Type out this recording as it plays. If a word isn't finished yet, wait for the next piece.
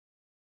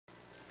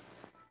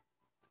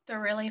The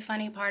really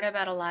funny part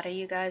about a lot of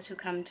you guys who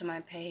come to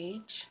my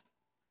page,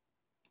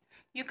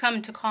 you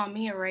come to call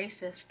me a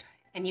racist,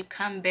 and you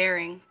come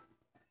bearing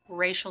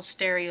racial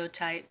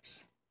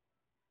stereotypes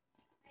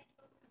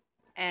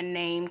and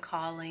name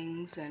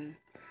callings and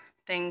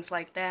things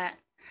like that.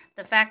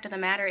 The fact of the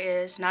matter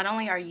is, not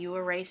only are you a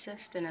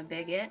racist and a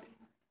bigot,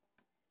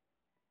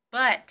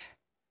 but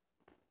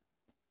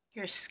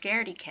you're a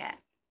scaredy cat.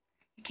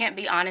 You can't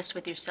be honest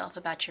with yourself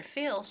about your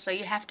feels, so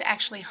you have to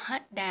actually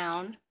hunt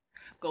down,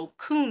 go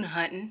coon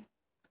hunting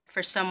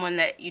for someone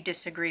that you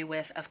disagree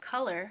with of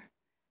color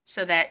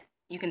so that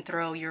you can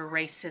throw your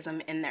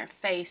racism in their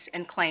face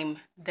and claim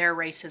their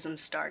racism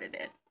started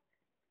it.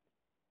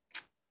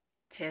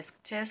 Tisk,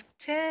 tisk,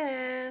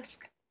 tisk.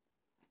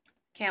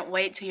 Can't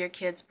wait till your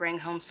kids bring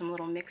home some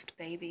little mixed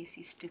babies,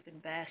 you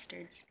stupid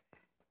bastards.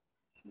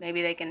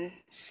 Maybe they can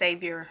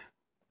save your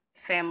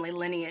family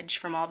lineage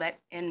from all that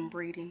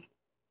inbreeding.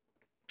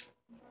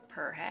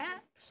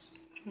 Perhaps.